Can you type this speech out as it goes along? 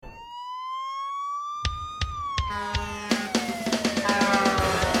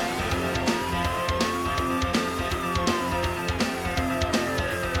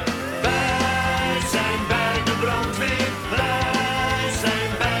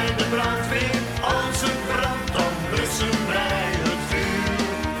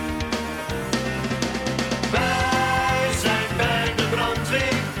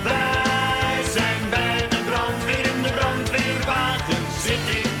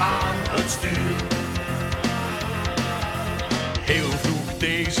Heel vroeg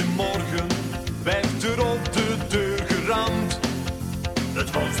deze morgen werd er op de deur geramd.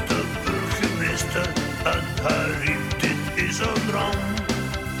 Het was de burgemeester en hij riep: dit is een ramp.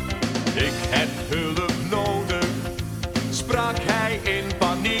 Ik heb hulp nodig, sprak hij in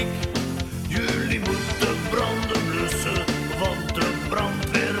paniek. Jullie moeten branden blussen, want de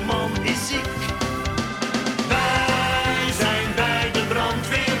brandweerman is ziek. Wij zijn bij de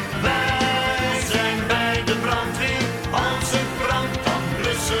brandweer, wij zijn bij de brandweer. Als het brandt, dan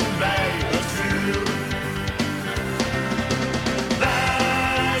blussen wij het vuur.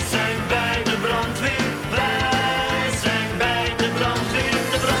 Wij zijn bij de brandweer, wij zijn bij de brandweer.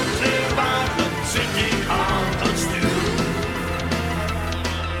 De brandweerwagen zit hier aan het stuur.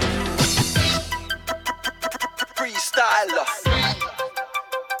 Freestyler,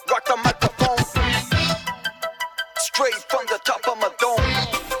 rock the microphone, straight from the top of my dome.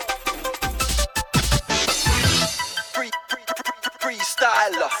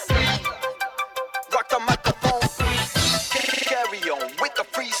 Freestyler, rock the microphone, carry on with the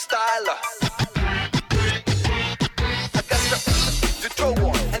freestyler. I got to throw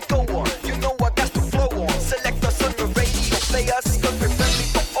on and go on, you know I got to flow on. Select us on the radio, play us, cause we're friendly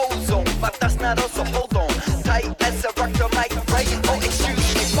for ozone. But that's not us, so hold on. Tight as a rock the mic, right? Oh,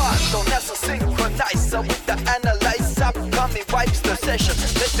 excuse me, pardon, that's a synchronizer with the analyzer. Coming wipes the session,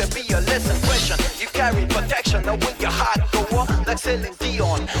 let there be a lesson question. You carry protection, now will your heart go on like Celine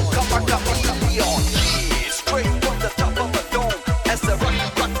Dion? Come on, Leon. Yeah, straight from the top of a dome. As a rock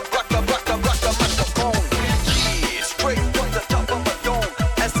the microphone. Yeah, straight from the top of a dome.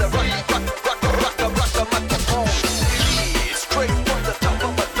 As a rock the microphone. Yeah, straight from the top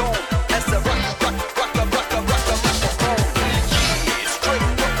of a dome. As a rock the microphone. Yeah, straight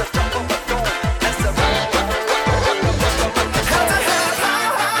from the top of a dome. As a rock the microphone. Had to have high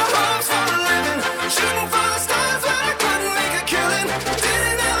hopes for a living, shooting for the stars when I couldn't make a killing.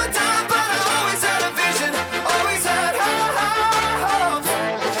 Didn't have a time, but I always had a vision. Always had high hopes.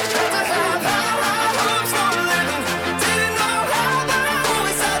 Had to have high hopes for a living. Didn't know how, but I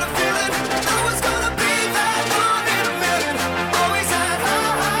always had a feeling I was gonna be that one in a million. Always had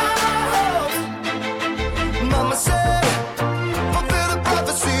high hopes. Mama said, fulfill the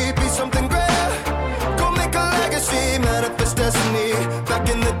prophecy, be something great. Go make a legacy, manifest destiny. Back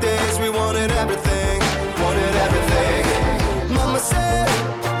in the days we wanted everything, wanted everything. Mama said,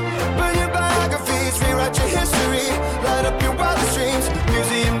 burn your biographies, rewrite your history, light up your wildest dreams,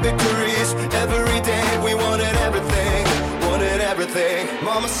 museum victories. Every day we wanted everything, wanted everything.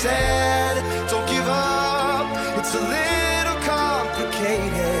 Mama said, don't give up, it's a little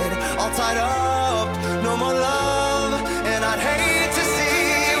complicated. All tied up, no more love, and I'd hate to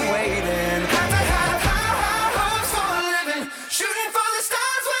see you waiting. Had to have high hopes for a living, shooting for the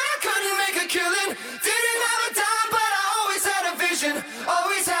stars when I couldn't make a killing. Didn't have a dime, but I always had a vision,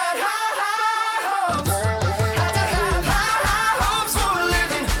 always had high hopes. Had to have high hopes for a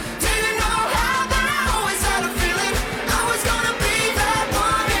living, didn't know how, but I always had a feeling I was gonna be that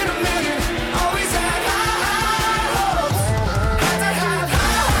one in a million. Always had high hopes. Had to have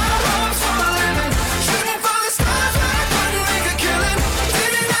high hopes for a living, shooting for the stars when I couldn't make a killing.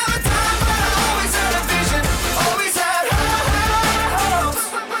 Didn't have a time, but I always had a vision, always had high hopes.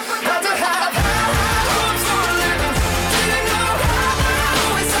 Had to have high hopes for a living, didn't know how, but I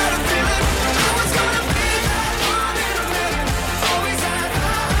always had a feeling I was gonna be that one in a million. Always had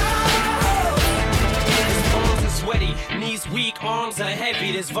high hopes. His palms are sweaty, knees weak, arms are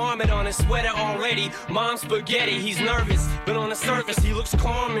heavy. There's vomit on his sweater already. Mom's spaghetti, he's nervous, but on the surface he looks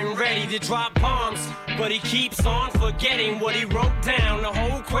calm and ready to drop bombs. But he keeps on forgetting what he wrote down. The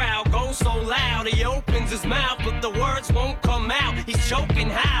whole crowd goes so loud, he opens his mouth, but the words won't come out. He's choking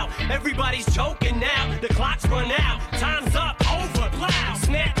how? Everybody's choking now. The clock's run out, time's up, over, loud.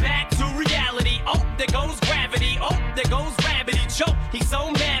 Snap back to reality. Oh, there goes gravity. Oh, there goes rabbit. He choke. He's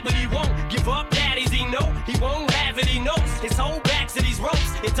so mad, but he won't give up. Daddies, he know he won't have it. He knows his whole back to these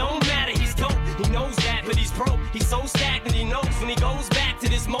ropes. It don't matter. He's dope. He knows that, but he's broke. He's so stagnant. He knows when he goes back to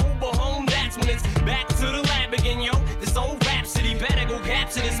this mobile home. That's when it's back to the lab again, yo. This old rhapsody better go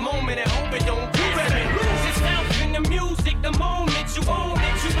capture this moment and hope it don't get better. Lose yourself in the music the moment you own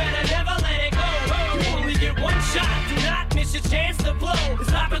it. You better never let it go. You only get one miss your chance to blow.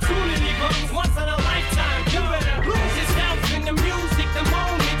 This opportunity comes once in a lifetime. You better lose yourself in the music the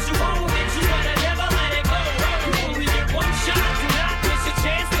moment you own it. You gotta never let it go. You only get one shot. Do not miss your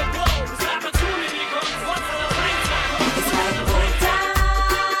chance to blow. This opportunity comes once in a lifetime. It's like good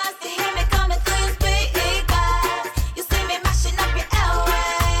times to hear me coming through your speakers. You see me mashing up your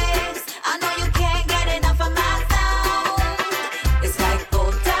airwaves. I know you can't get enough of my sound. It's like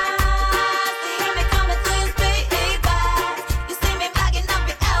good times to hear me coming through your speakers. You see me bagging up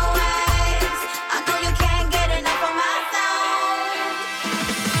your airwaves. I know you can't get enough of my sound.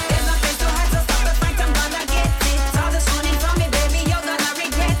 There's nothing too hard to stop the fight. I'm gonna get it. All this running from me, baby, you're gonna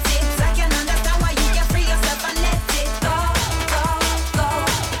regret it. I can understand why you can't free yourself and let it go, go, go,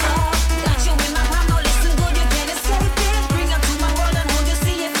 go. Got you in my palm, no listen good, you can't escape it. Bring you to my world and hold you,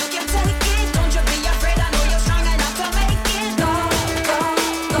 see if you can take it. Don't you be afraid, I know you're strong enough to make it. Go, go,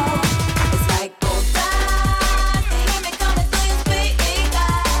 go. It's like good times to hear me coming through your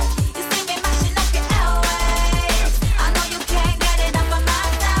speakers. You see me mashing up your airwaves. I know you can't get enough of my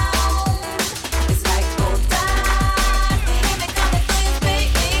sound. It's like good times to hear me coming through your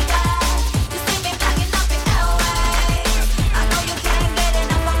speakers. You see me bagging up your airwaves. I know you can't get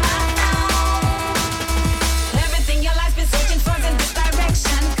enough of my sound. Everything your life's been searching for in this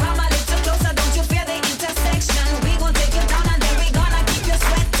direction. Come a little closer, don't you fear the intersection? We gon' take you down and then we gonna keep you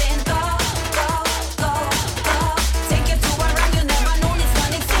sweating. Go, go, go, go. Take you to a realm you never known it's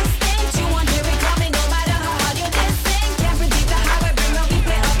non-existent. You won't hear it coming no matter how hard you listen. Can't predict the highway, bring your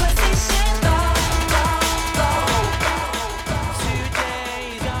replay opposition. Go, go, go.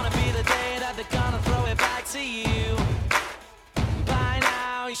 Today's gonna be the day that they're gonna throw it back to you. By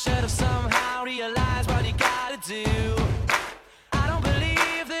now, you should have somehow realized what you gotta do. I don't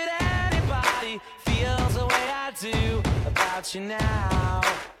believe that anybody feels the way I do about you now.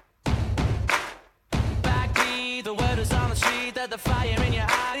 Backbeat, the word is on the street that the fire in your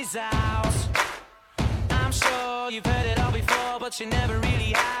eyes out. I'm sure you've heard it all before, but you never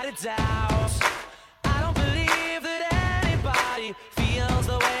really had a doubt. I don't believe that anybody feels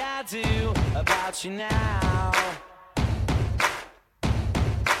the way I do about you now.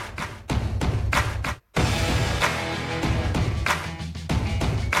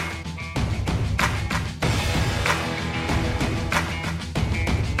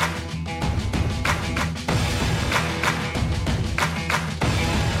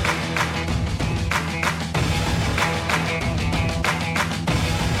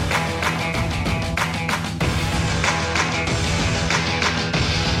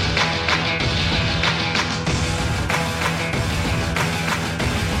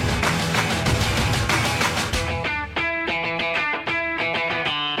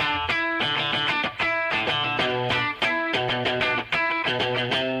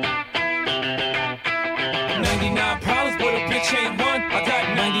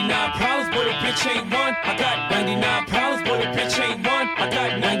 Ain't one. I got 99 problems, but a bitch ain't one. I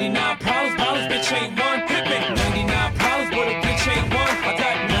got 99 problems, bitch ain't one. Hit me. 99 problems, but a bitch ain't one. I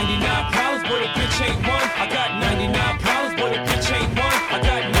got 99 problems, but a bitch ain't one. I got 99 problems, but a bitch ain't one. I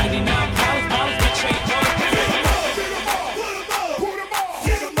got 99 problems, bitch ain't one. Hit me.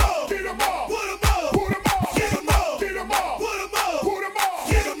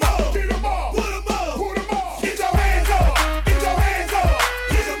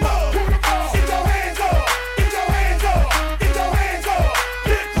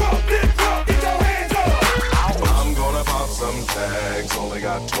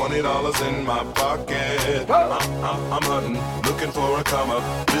 $20 in my pocket. I'm hunting, looking for a come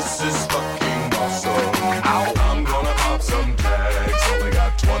up. This is fucking awesome. I'm gonna pop some tags. Only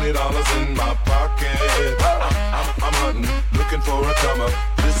got $20 in my pocket. I'm hunting, looking for a come up.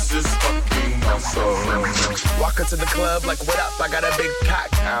 This is fucking awesome. Walk into the club like, what up? I got a big cock.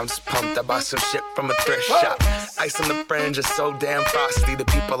 I'm just pumped. I bought some shit from a thrift shop. Ice on the fringe is so damn frosty. The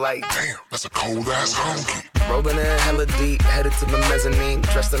people like, damn, that's a cold ass honky. Rolling in hella deep, headed to the mezzanine.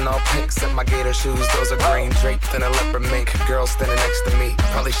 Dressed in all pink, set my gator shoes. Those are green, draped in a leopard mink. Girl standing next to me.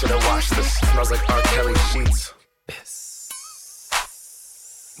 Probably should've washed this. Smells like R. Kelly sheets.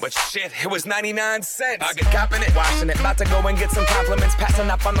 But shit, it was 99 cents. I get copping it, washing it. About to go and get some compliments. Passing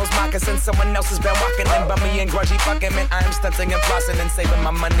up on those moccasins. Someone else has been walking in. Bummy and grungy fucking man. I am stunting and flossing and saving my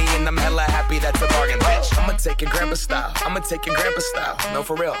money. And I'm hella happy that's a bargain, bitch. I'ma take your grandpa style. I'ma take your grandpa style. No,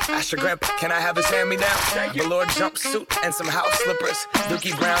 for real. Ask your grandpa, can I have his hand-me-down? Velour jumpsuit and some house slippers.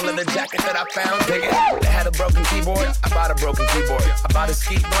 Dookie brown leather jacket that I found. Dig it. They had a broken keyboard. I bought a broken keyboard. I bought a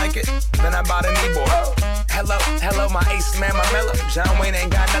ski blanket. Then I bought a kneeboard. Hello, my ace man, my mellow. John Wayne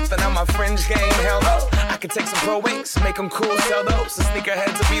ain't got nothing on my fringe game, hell no. I can take some pro wings, make them cool, sell those. The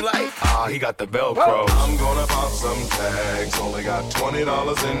sneakerheads will be like, he got the Velcro. I'm gonna pop some tags, only got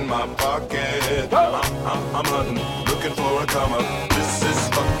 $20 in my pocket. I'm hunting, looking for a come up. This is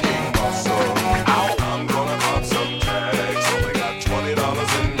fucking awesome. I'm gonna pop some tags, only got $20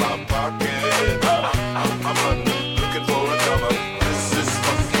 in my pocket. I'm hunting, looking for a come up. This is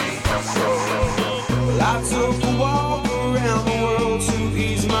fucking awesome. Well, I took a walk around the world to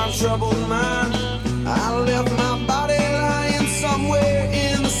ease my troubled mind. I left my body lying somewhere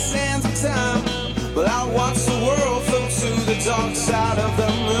in the sands of time. But I watched the world float to the dark side of the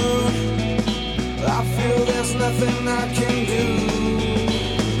moon. I feel there's nothing I can do.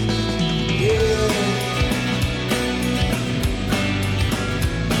 Yeah.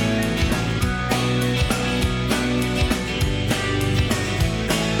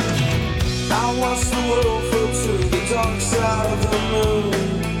 I watched the world float to the dark side of the moon.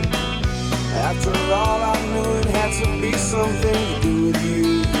 After all, I knew it had to be something to do with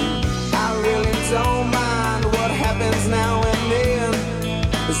you. I really don't mind what happens now and then,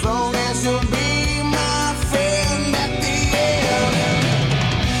 as long as you'll be my friend at the end.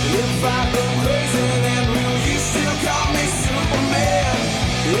 If I go crazy, then will you still call me Superman?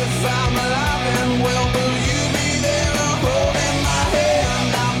 If I'm alive and well, will you be there to hold in my hand?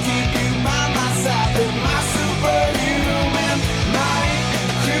 I'll keep you by my side, be my superhuman, my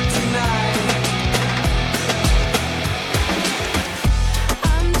kryptonite.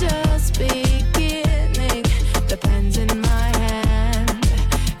 I'm just beginning, the pen's in my hand,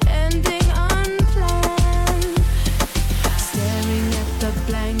 ending unplanned. Staring at the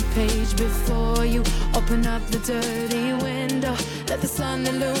blank page before you, open up the dirty window, let the sun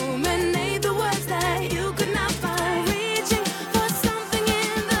illuminate the words that you could not find. Reaching for something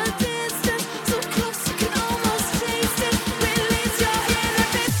in the distance, so close you can almost taste it. Release your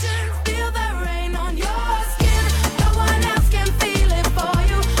inhibitions, feel the rain on your skin. No one else can feel it for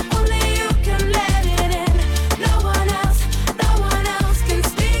you, only you can let it in. No one else can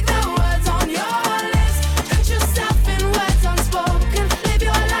speak the words on your lips. Put yourself in words unspoken, live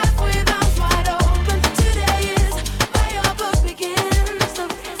your life with arms wide open. Today is where your book begins, the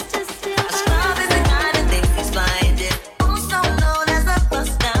rest is still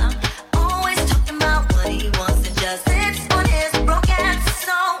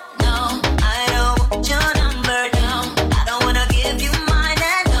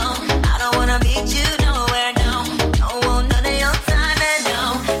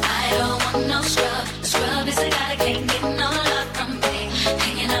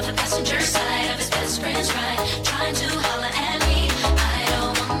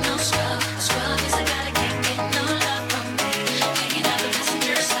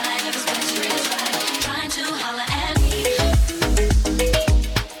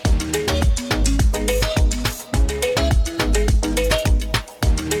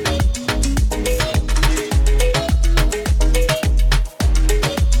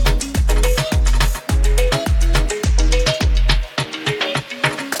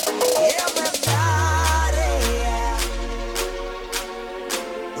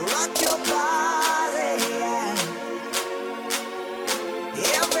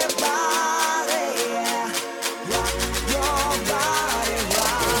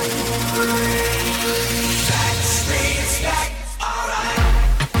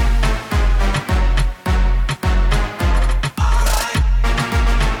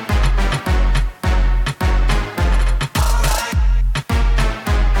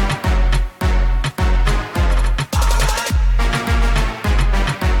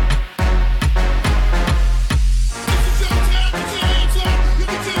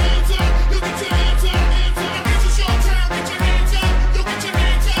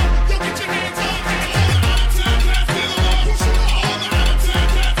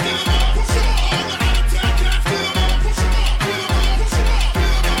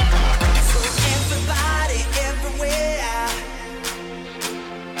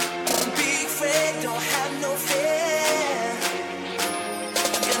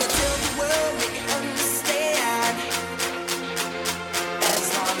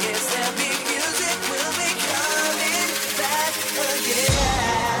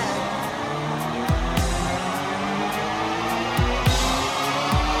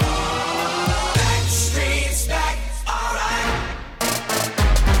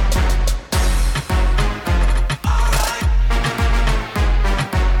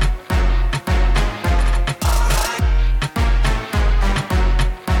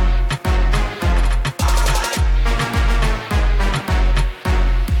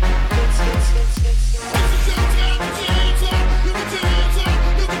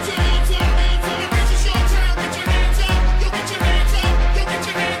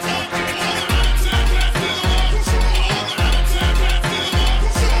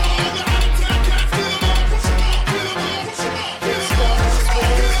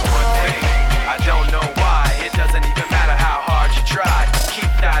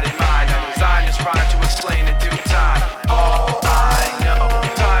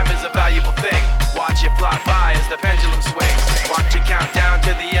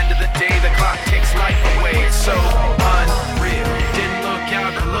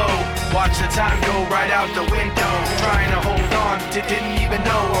watch the time go right out the window. Trying to hold on, didn't even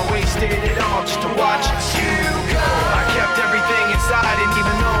know I wasted it all just to watch you go. I kept everything inside, and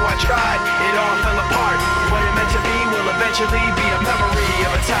even though I tried, it all fell apart. What it meant to be will eventually be a memory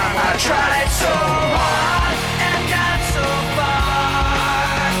of a time I tried so hard and got so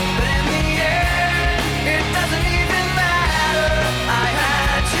far, but in the end, it doesn't even matter. I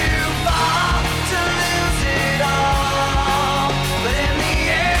had to fall to lose it all, but in the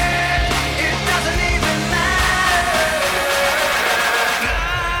end, it doesn't even matter.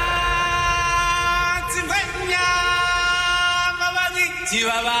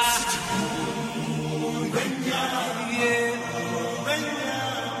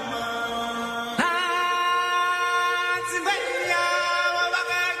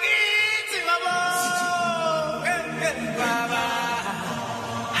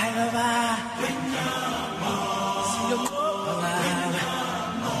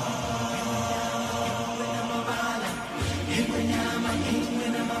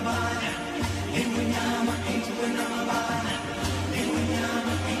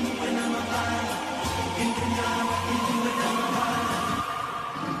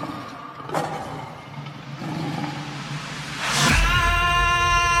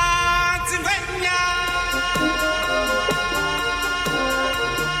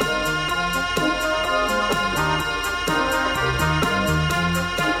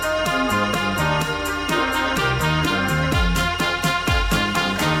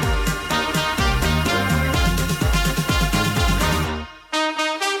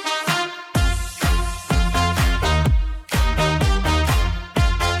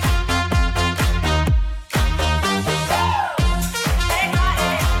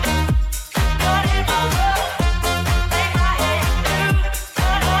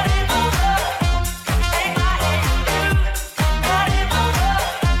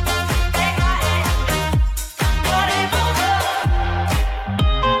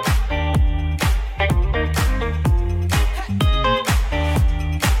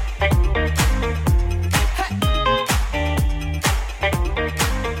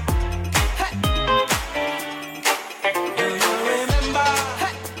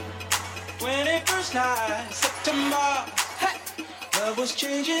 was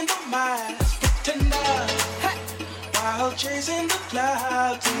changing the minds, pretender, while chasing the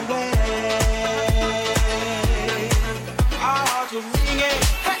clouds away. Our hearts were ringing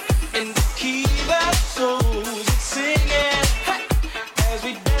in the key that souls are singing as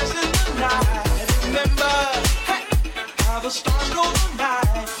we danced in the night. Remember how the stars go the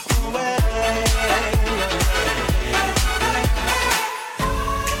night away.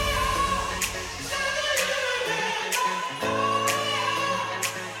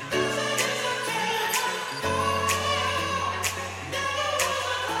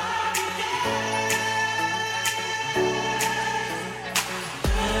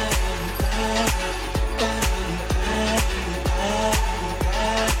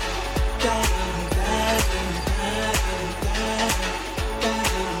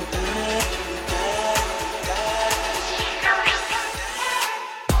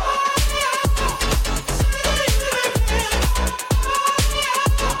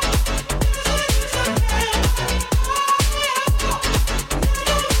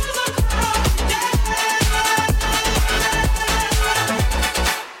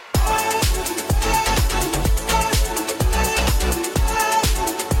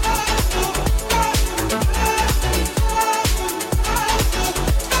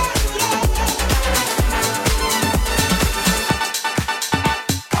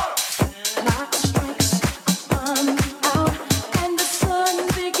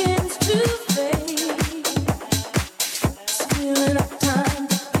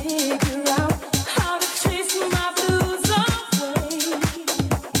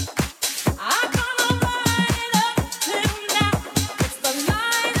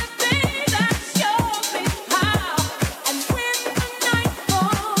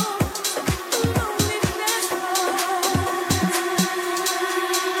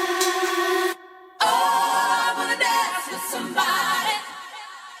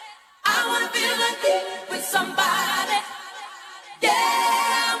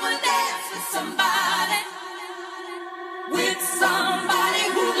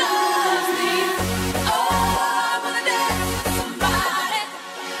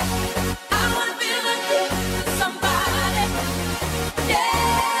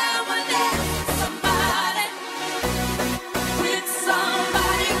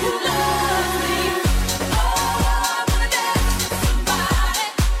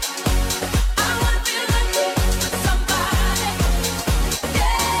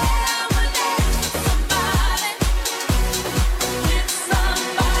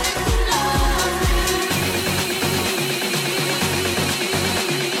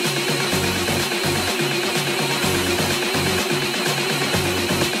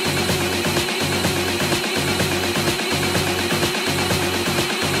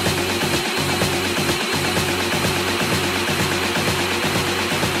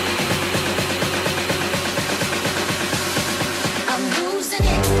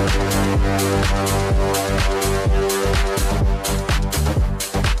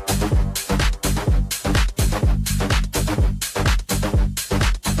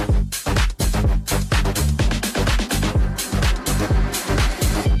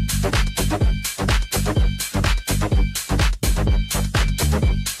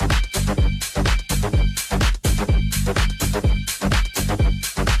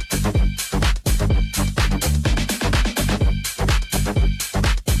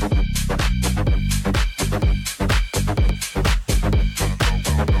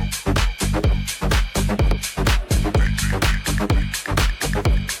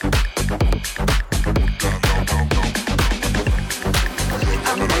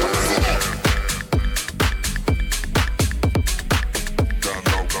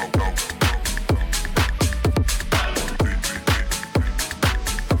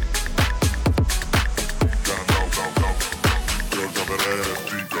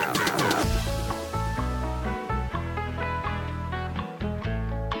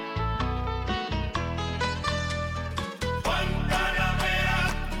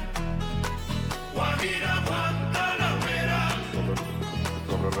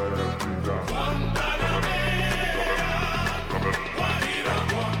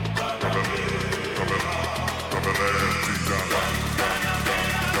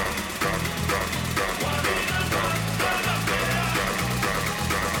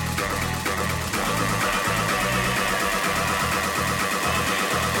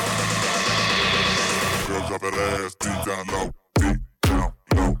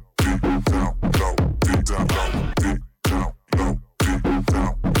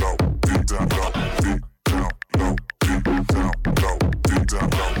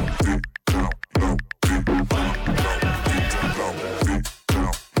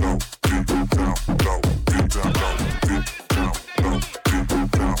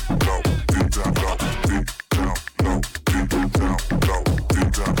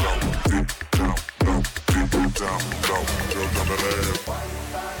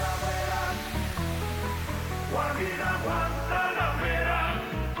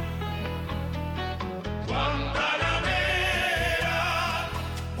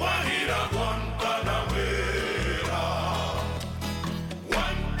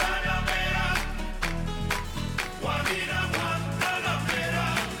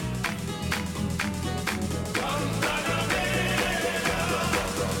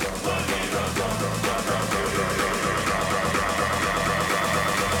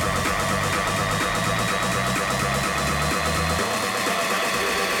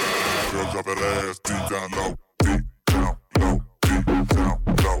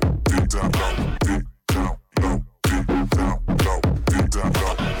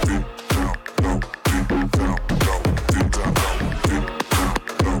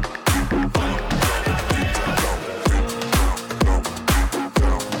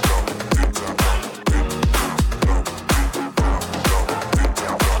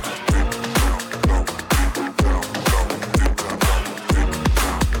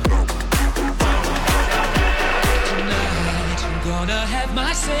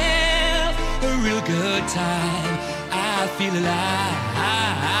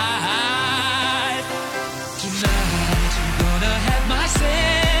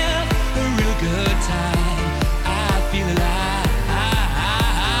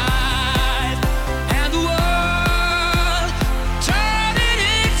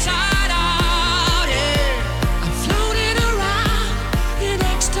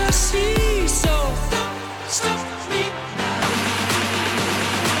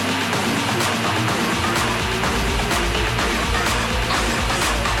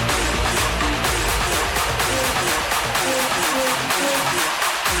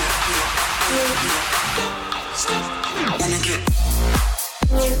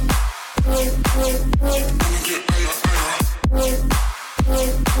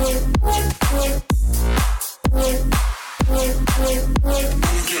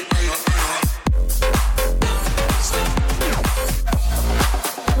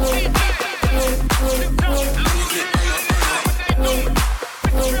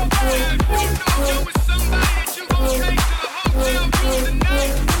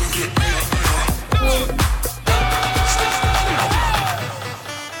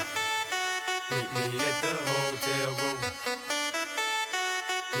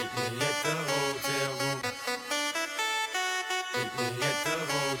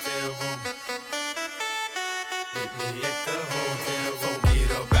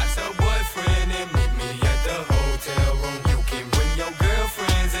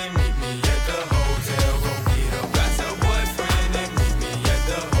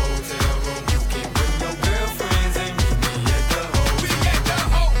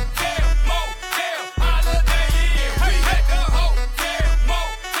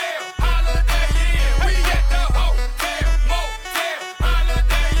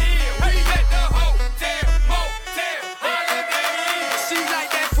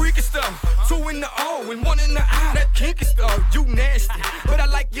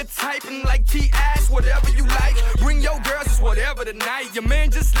 sitting like T-ass, whatever you like. Bring your girls, it's whatever tonight. Your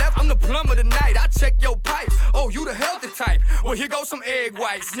man just left, I'm the plumber tonight. I check your pipes, oh, you the healthy type. Well, here goes some egg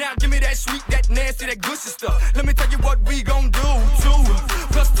whites. Now give me that sweet, that nasty, that gushy stuff. Let me tell you what we gon' do. 2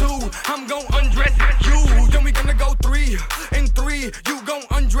 plus 2, I'm gon' undress you. Then we gonna go 3 and 3, you gon'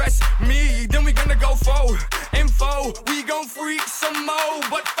 undress me. Then we gonna go 4 and 4, we gon' freak some more.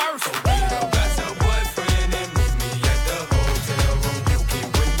 But first, so be the best of boyfriend and meet me at the hotel room. You can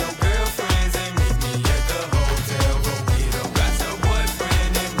bring your girlfriends and meet me at the hotel room. Be the best of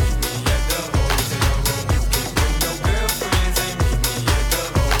boyfriend and meet me at the hotel room. You can bring your girlfriends and meet me at the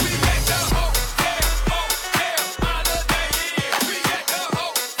hotel room. We at the hotel, holiday inn. We at the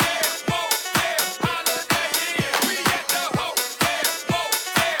hotel, holiday inn. We at the hotel, holiday inn. We at the hotel,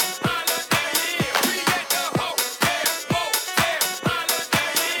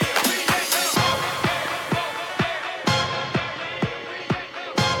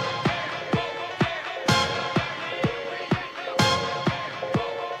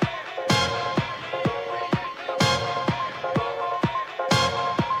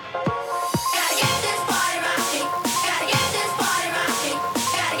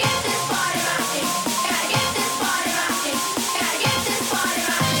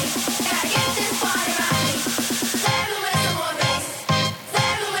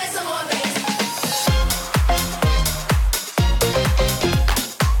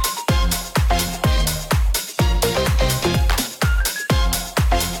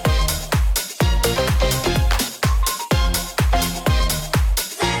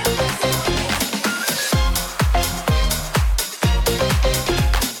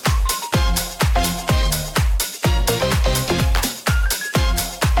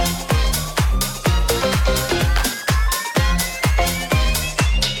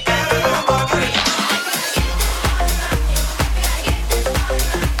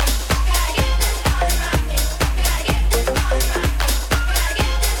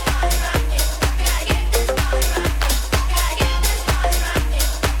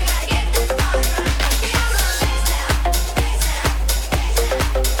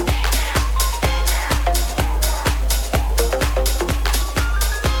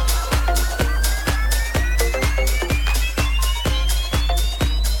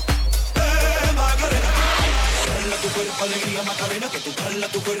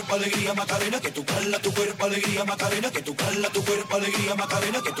 Macarena, que tu cala tu cuerpo alegría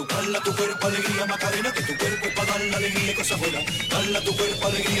Macarena, que tu cala tu cuerpo alegría Macarena, que tu cuerpo es para dar la alegría y cosas buenas. Cala tu cuerpo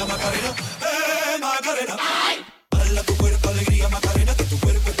alegría Macarena, Macarena. Cala tu cuerpo alegría Macarena, que tu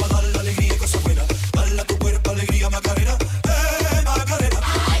cuerpo es para dar la alegría y cosas buenas. Cala tu cuerpo alegría Macarena, Macarena.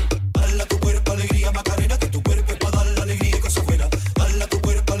 Cala tu cuerpo alegría Macarena, que tu cuerpo es para dar la alegría y cosas buenas. Cala tu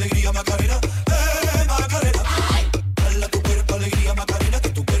cuerpo alegría Macarena, Macarena. Cala tu cuerpo alegría Macarena, que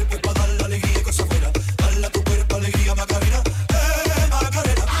tu cuerpo es para dar la alegría y cosas buenas. Cala tu cuerpo alegría Macarena,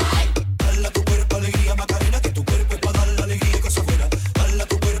 Macarena. Cala tu cuerpo alegría Macarena, que tu cuerpo es para dar la alegría y cosas buenas. Cala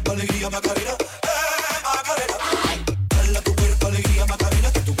tu cuerpo alegría Macarena, Macarena. Cala tu cuerpo alegría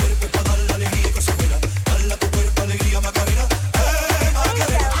Macarena, que tu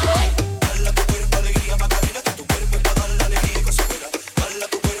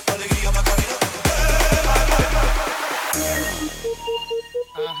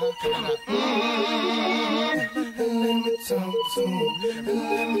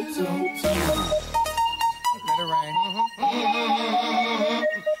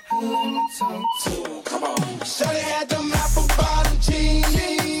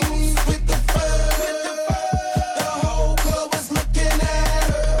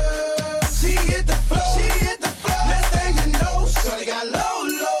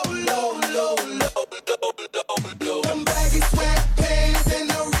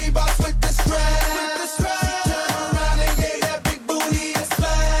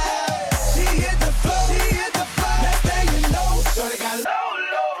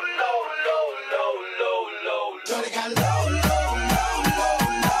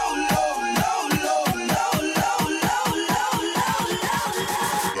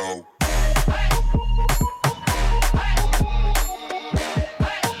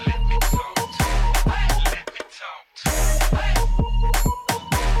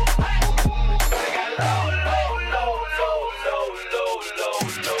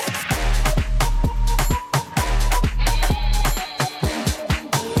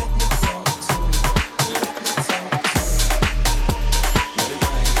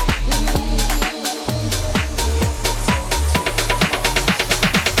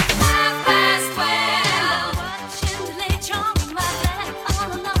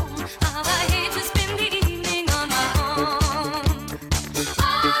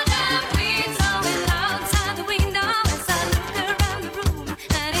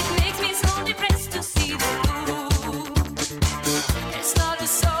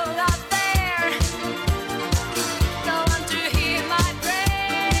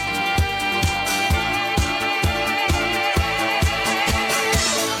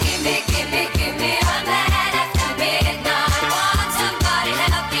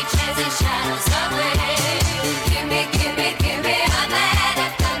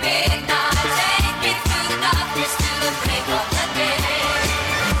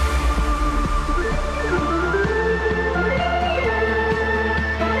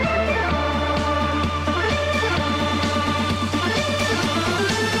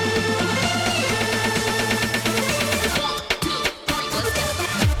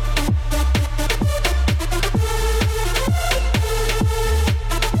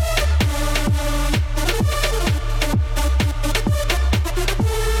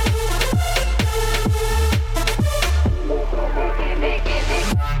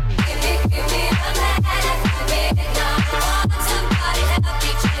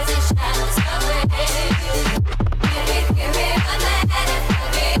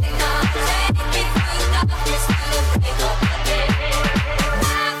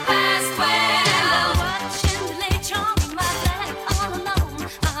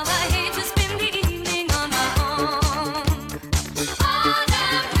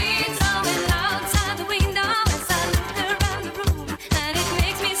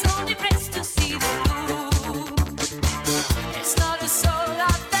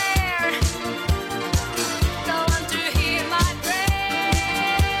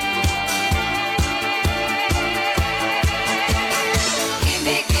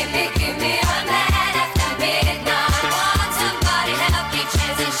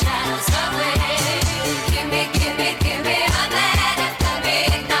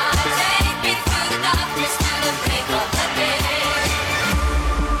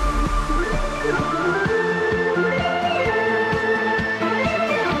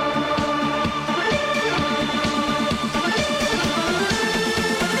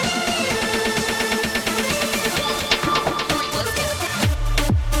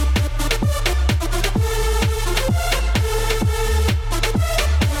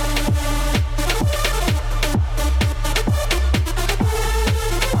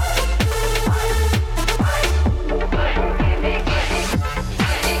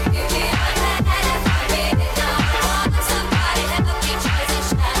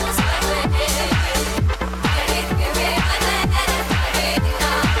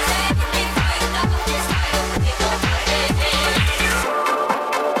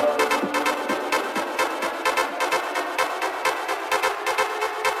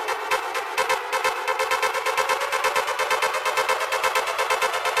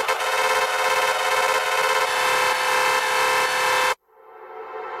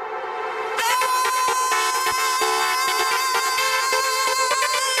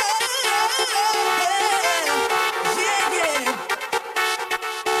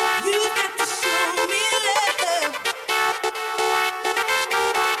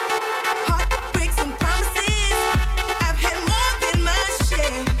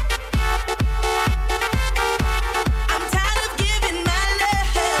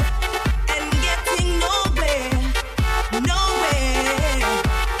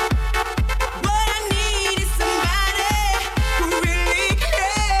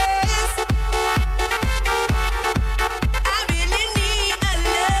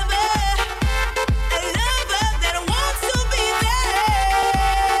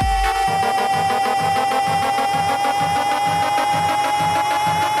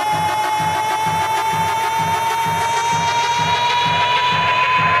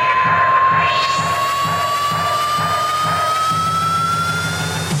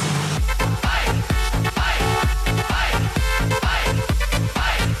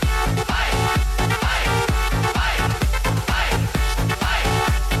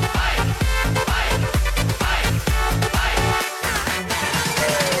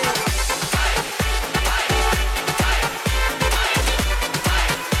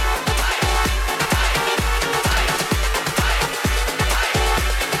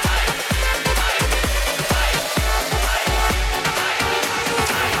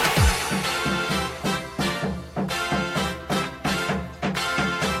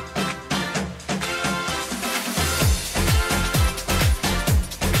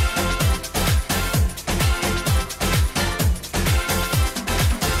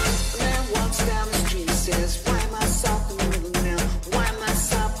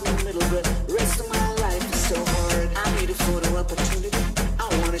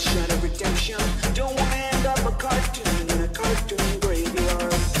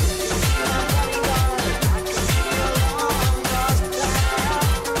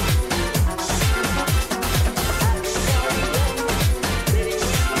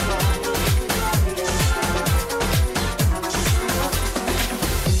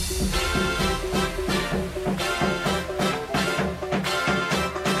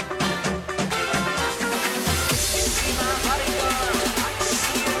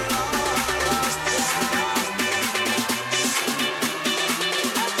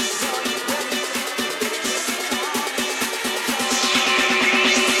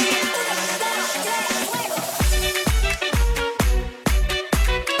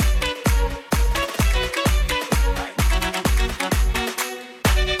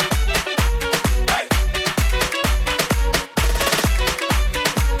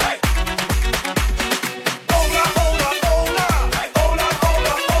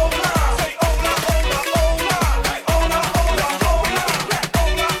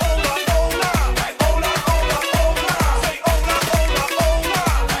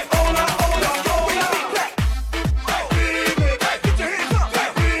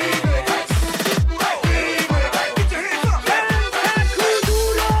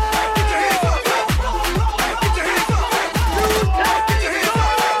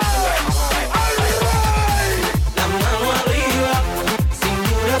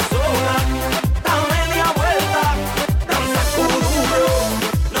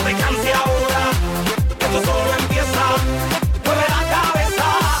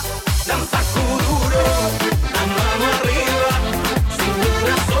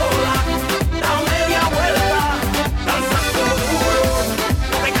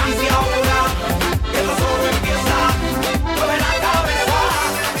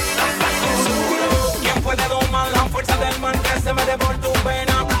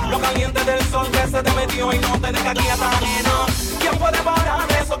frío y no te deja quieta, nena. ¿Quién puede parar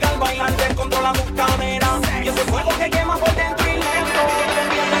eso que al bailar descontrola tu cadera? Y ese fuego que quema por dentro y lento te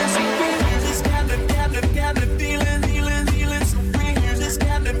convierte en sin fin. Just got the feeling, feeling so free. Just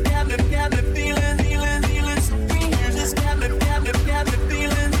got the feeling, feeling so free. Just got the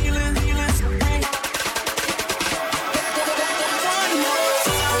feeling, feeling so free.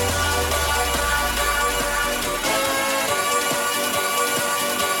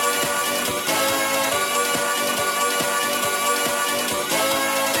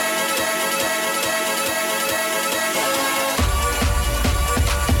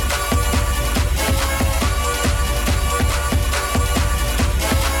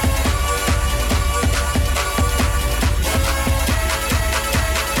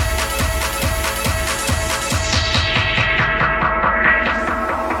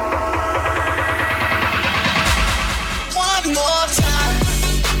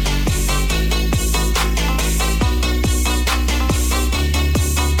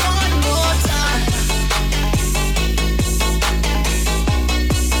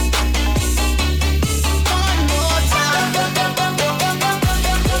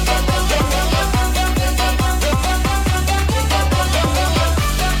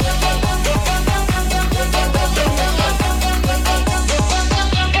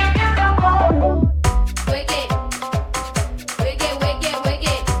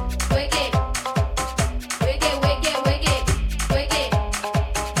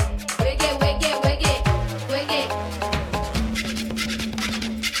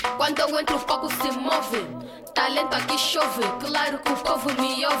 Talento aqui chove, claro que o povo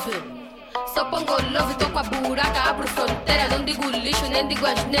me ouve. Só pongo love, tô com a buraca, abro fronteira. Não digo lixo, nem digo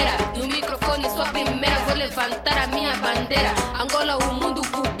asneira. E o microfone sou a primeira, vou levantar a minha bandeira. Angola, o mundo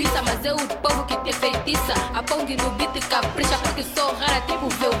cobiça, mas é o povo que te feitiça. A Pong no beat capricha, porque sou rara, tipo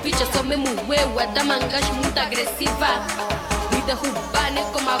Velvicha. Sou mesmo eu, a dama angajo muito agressiva. Me derrubar, nem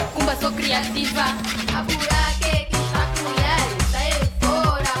como a cumba, sou criativa. A buraca é que está colher, sai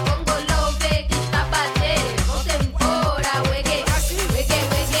fora. Pongo love que está bater, vou-se embora. Wege, wege,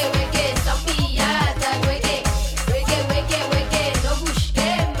 wege, wege, são piadas. Wege, wege, wege, wege, novo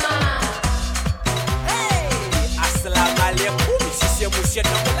esquema. Assalamu alaikum, si c'est monsieur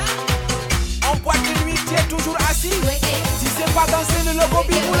Nambola. En boîte de nuit, tu es toujours assis. Si c'est pas danser le logo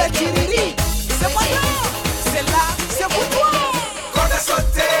bibou la tiriri, c'est pas là, c'est là, c'est pour toi. Corde à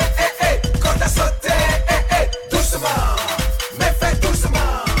sauter, corde à sauter, doucement, mais fais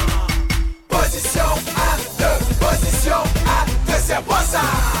doucement. Position à deux, c'est bon ça,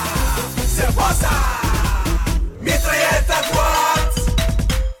 c'est bon ça. Mitraillette à droite,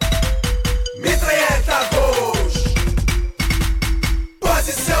 mitraillette à gauche.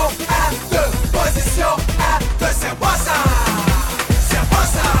 Position à deux, c'est bon ça, c'est bon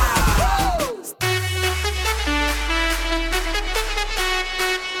ça.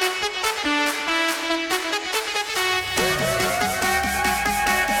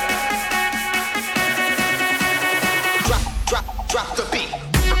 Drop the beat.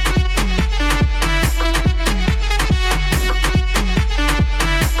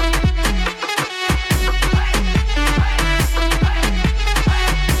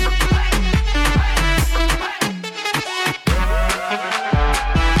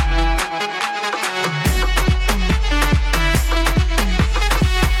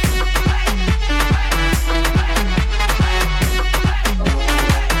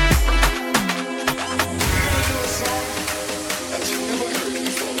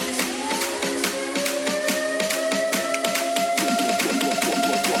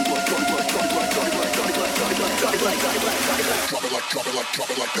 Drop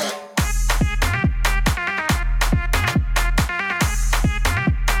it like that.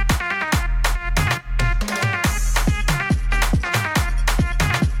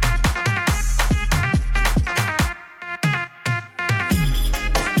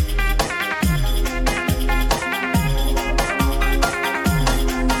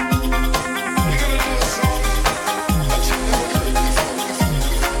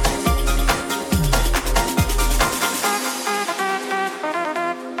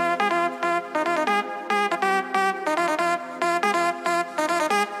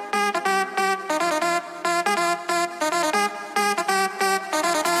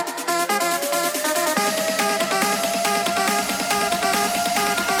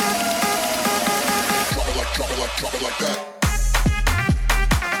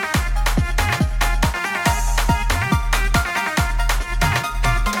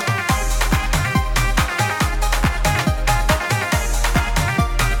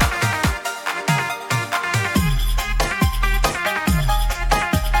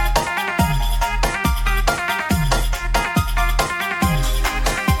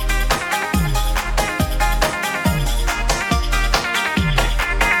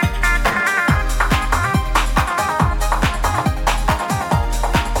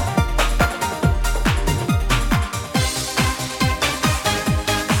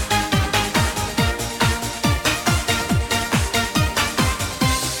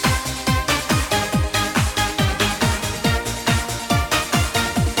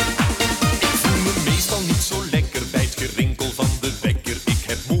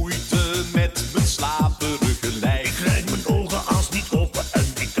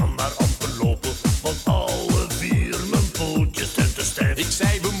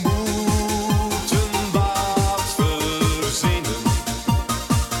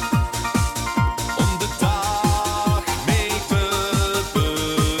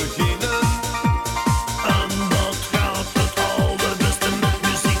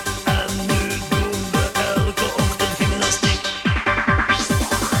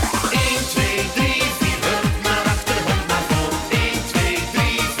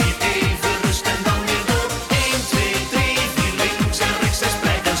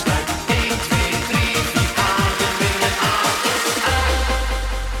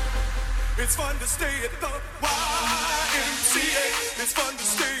 It's fun to stay at the YMCA. It's fun to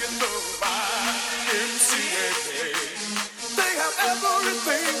stay at the YMCA. They have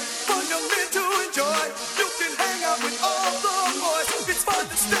everything for young men to enjoy. You can hang out with all the boys. It's fun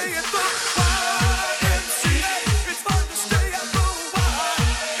to stay at the YMCA. It's fun to stay at the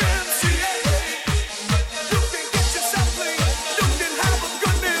YMCA. You can get yourself clean. You can have a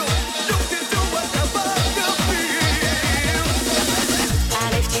good meal. You can do whatever you feel.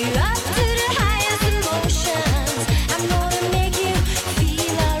 I lift you up to the highest emotions. I'm gonna make you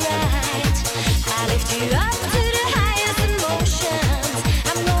feel alright. I lift you up to the highest emotions.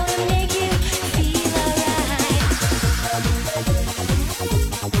 I'm gonna make you feel alright.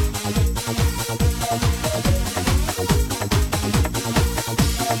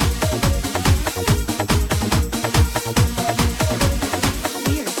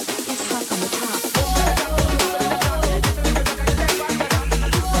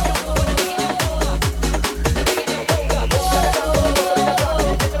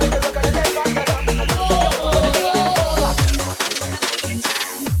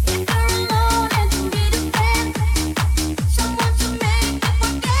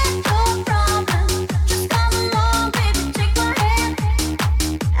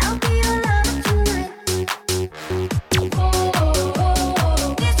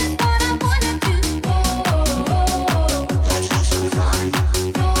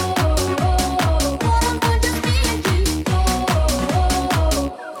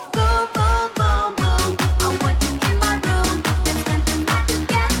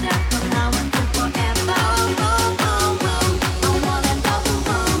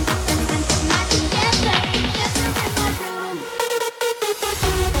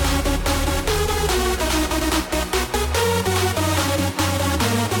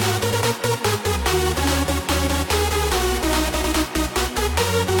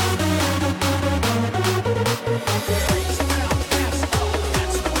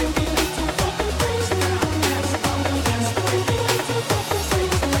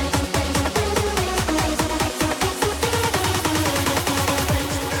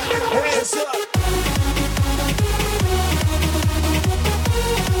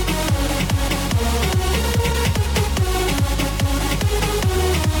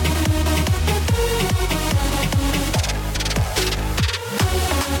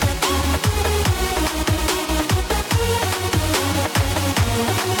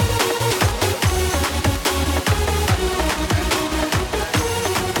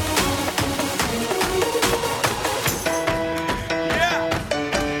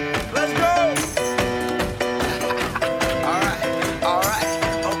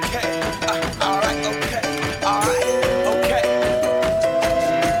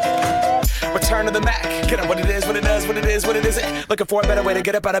 Looking for a better way to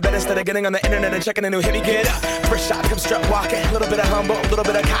get up out of bed instead of getting on the internet and checking a new hit. Me get up, first shot, come strut walking. A little bit of humble, a little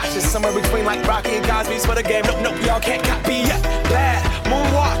bit of cautious. Somewhere between like Rocky and Cosby's for the game. Nope, y'all can't copy yet. Bad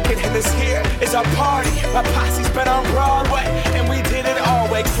moonwalking, and this here is our party. My posse's been on Broadway, and we did it all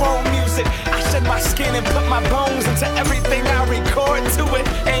way. Chrome music, I shed my skin and put my bones into everything I record to it.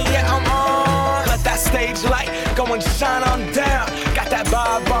 And yeah, I'm on. Let that stage light go and shine on down. Got that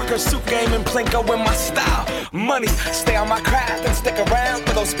Bob Barker suit game and Plinko in my style. Money, stay on my craft and stick around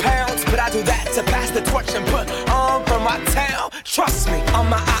for those pounds. But I do that to pass the torch and put on for my town. Trust me, on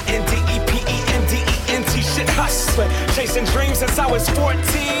my INDEPENDENT shit hustling. Chasing dreams since I was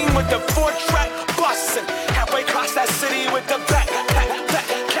 14 with the 4-track bustin'. Halfway across that city with the back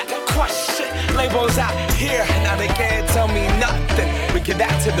crush shit. Labels out here, now they can't tell me nothing. We give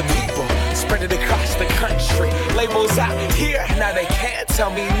that to the people, spread it across the country. Labels out here, now they can't tell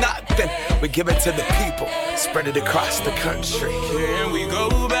me nothing. We give it to the people, spread it across the country. Here we go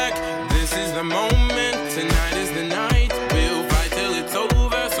back, this is the moment. Tonight is the night, we'll fight till it's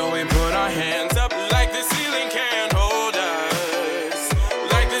over. So we put our hands up like the ceiling can't hold us.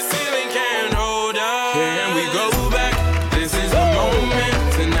 Like the ceiling can't hold us. Here we go back, this is the moment.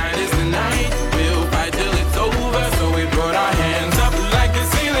 Tonight is the night, we'll fight till it's over. So we put our hands up like the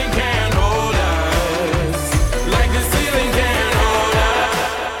ceiling can't hold us. Like the ceiling can't hold us.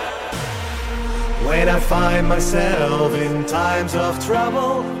 When I find myself in times of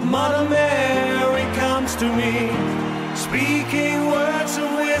trouble, Mother Mary comes to me, speaking words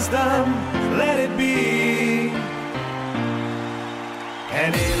of wisdom, let it be.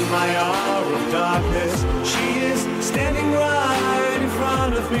 And in my hour of darkness, she is standing right in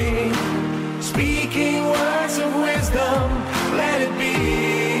front of me, speaking words of wisdom, let it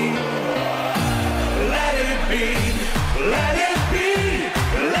be. Let it be, let it be,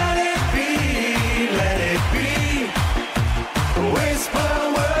 let it be, let it be. Whisper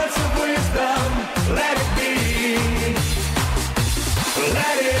words of wisdom.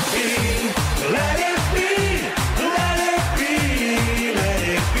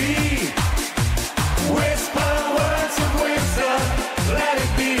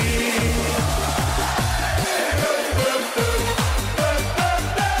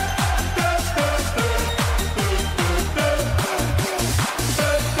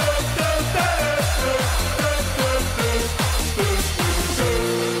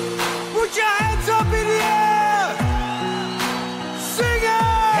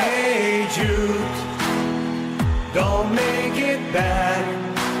 back.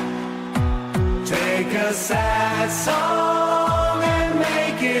 Take a sad song and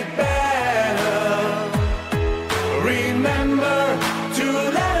make it better. Remember to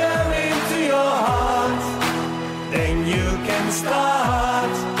let her into your heart. Then you can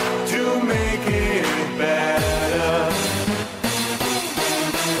start to make it better.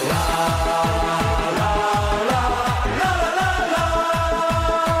 La la la la la la la la la.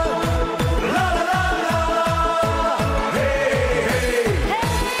 Hey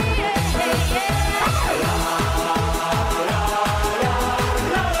hey.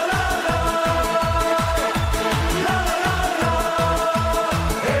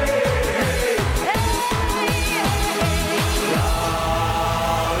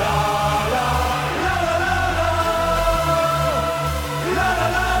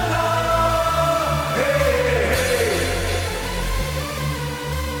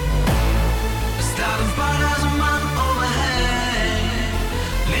 Er staat een paar duizend man om me heen,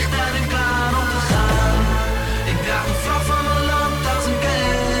 licht uit en klaar om te gaan. Ik draag de vlag van mijn land als een kei.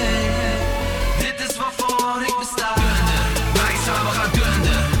 Dit is waarvoor ik besta. Dunder, wij samen gaan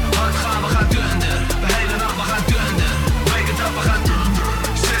dunder. Hard gaan, we gaan dunder. De hele nacht we gaan dunder. Breek het af, we gaan dunder.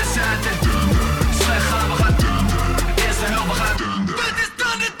 Zes uit en dunder. Slecht gaan, we gaan dunder. De eerste helft, we gaan dunder. Dit is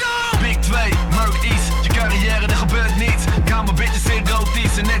Thunderdome! Big 2, Merc East. Je carrière, er gebeurt niets. Kamer bitches in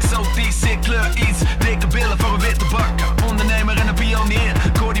goathies en exotisch. Ik kleur iets. Dikke billen voor een witte bak. Ondernemer en een pionier.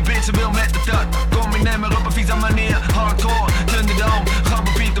 Ik hoor die bitchen wil met de tak. Kom, ik neem er op een visa manier. Hardcore, Thunderdome. Ga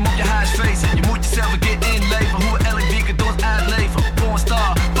maar beat hem op je huisfeest. Je moet jezelf een keer inleven. Hoe we elk weekend ons uitleven.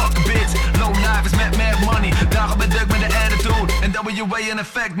 Pornstar, fuck a bitch. Low life is met mad money. Dagen met druk met de attitude. En WA in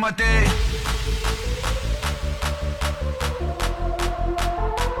effect, maar day.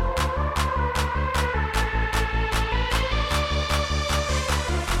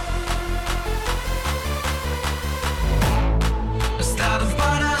 Er staat een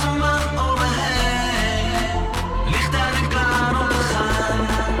paar duizend man om me heen, licht uit en klaar om te gaan.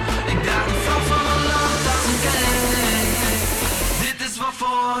 Ik draag de vlag van mijn land als een kei. Dit is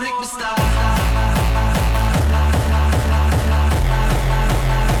waarvoor ik besta.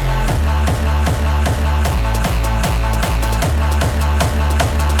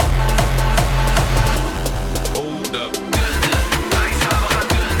 Hold up. Dunder, wij samen gaan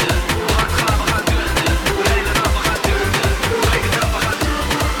dunder. Hard gaan, we gaan dunder. De hele nacht we gaan dunder. Breek het af, we gaan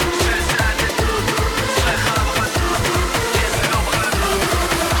dunder. Zes uit en dunder. Slecht gaan, we gaan dunder. Eerste helft, we gaan dunder.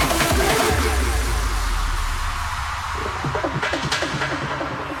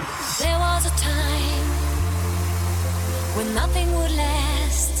 There was a time when nothing would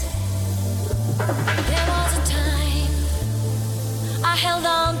last. There was a time I held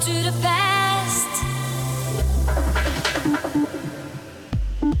on to the past.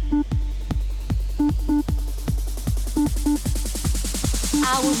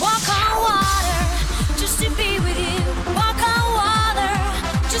 I would walk on water just to be with you. Walk on water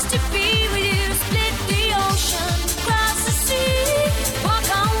just to be with you. Split the ocean, cross the sea. Walk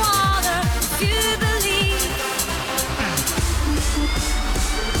on water if you believe.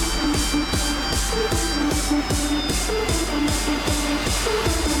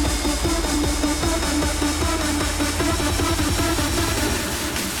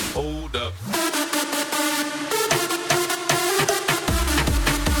 Hold up.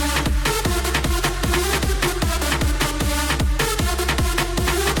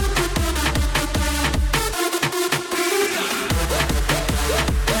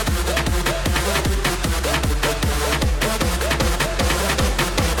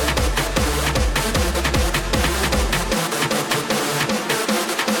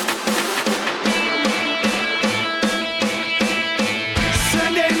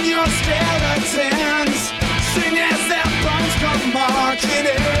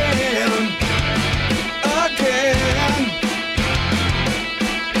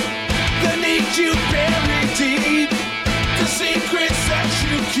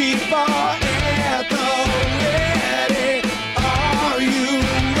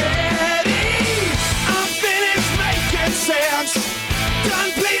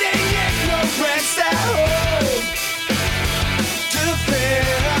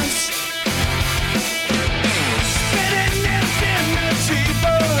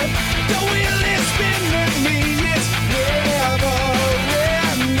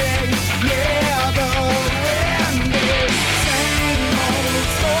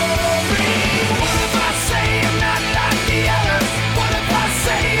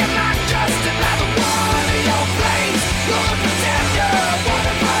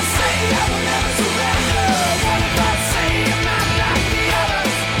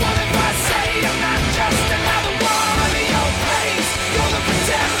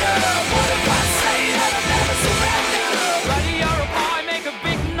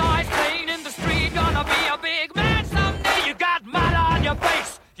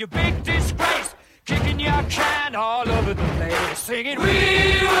 singing,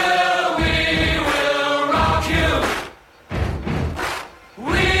 we will rock you.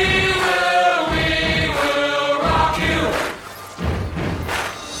 We will rock you.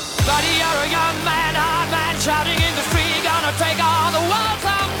 Buddy, you're a young man, hard man, shouting in the street, gonna take on the world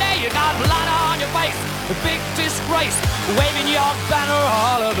someday. You got blood on your face, a big disgrace, waving your banner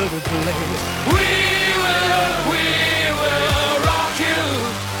all over the place. We will rock you.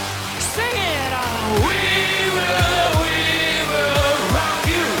 Sing it on. We will rock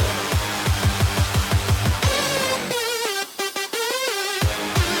you.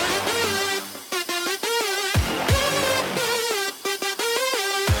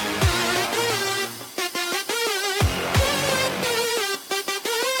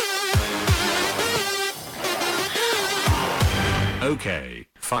 Okay,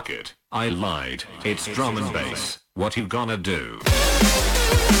 fuck it. I lied. It's drum and bass. What you gonna do?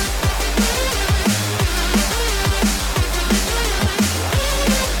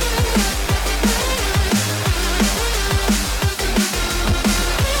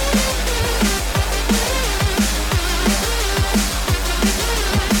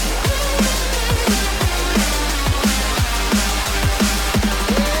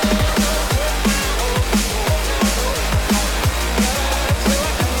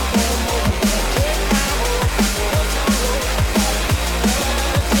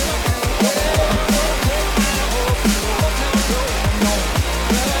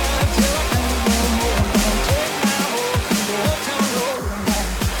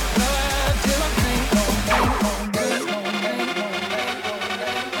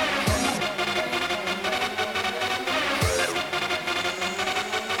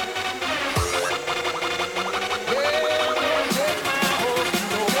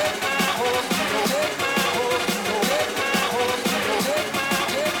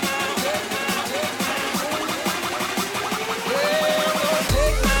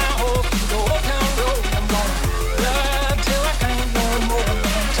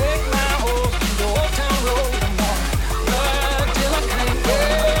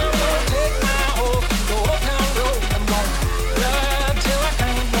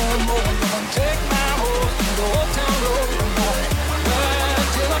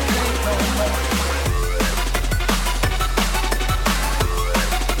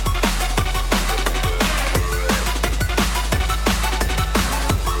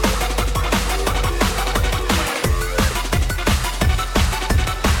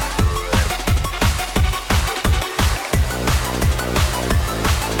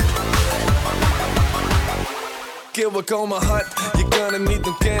 We komen hard, je kan het niet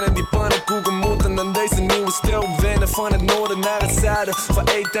ontkennen. Die pannenkoeken moeten aan deze nieuwe stijl wennen. Van het noorden naar het zuiden, van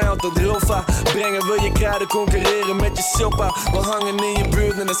E-Town tot Hilva. Brengen wil je kruiden, concurreren met je shoppa. We hangen in je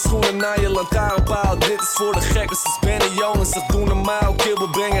buurt en de schoenen naar je lantaarnpaal. Dit is voor de gekkers, dus Ben Jonas, dat doen normaal. Kill, we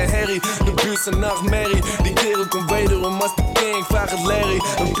brengen herrie, de buurt zijn nachtmerrie. Die kerel komt wederom als de king, vraag het Larry.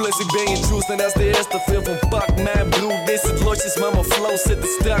 En plus ik ben je juice, net als de eerste film van Pak. Mijn broer, dit zit losjes, maar mijn flow zit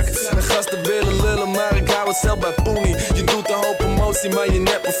te strak. En gasten willen lullen, maar ik hou het zelf bij Poenie. Je doet een hoop emotie, maar je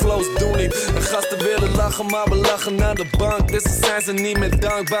neppe flows doen niet. En gasten willen lachen, maar we lachen aan de bank. Dus dan zijn ze niet meer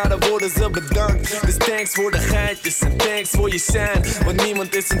dankbaar, dan worden ze bedankt. Dus thanks voor de geitjes en thanks voor je shine. Want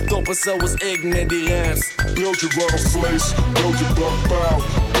niemand is een topper zoals ik met die rhymes. Build je warmvlees, build je bakpauw.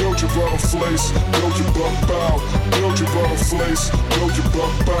 Build je warmvlees, build je bakpauw. Build je warmvlees, build je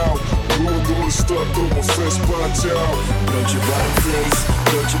bakpauw. Rollen door de stad op mijn Vespa-tjauw. Build je warmvlees,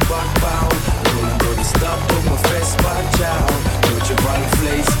 build je bakpauw. Rollen door de stad op mijn Vespa-tjauw. Build je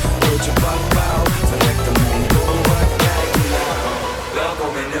warmvlees, build je bakpauw. Verrek de mond door, wat kijk nou.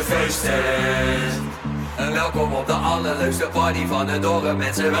 Welkom in de feesttent. En welkom op de allerleukste party van het dorp.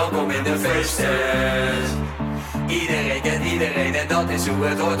 Mensen, welkom in de feesttent. Iedereen kent iedereen en dat is hoe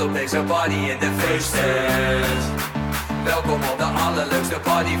het hoort op deze party in de feesttent. Welkom op de allerleukste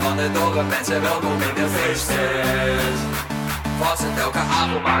party van het dorp. Mensen, welkom in de feesttent. Was het elke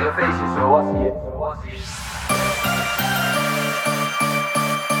avond maar een feestje zoals hier.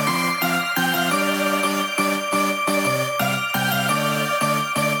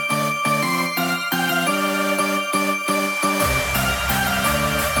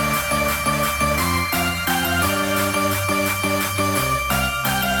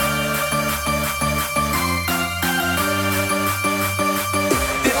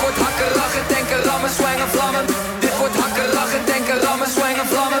 Denken, rammen, zwangen, vlammen. Dit wordt hakken, lachen, denken, rammen, zwangen,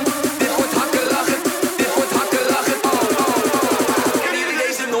 vlammen.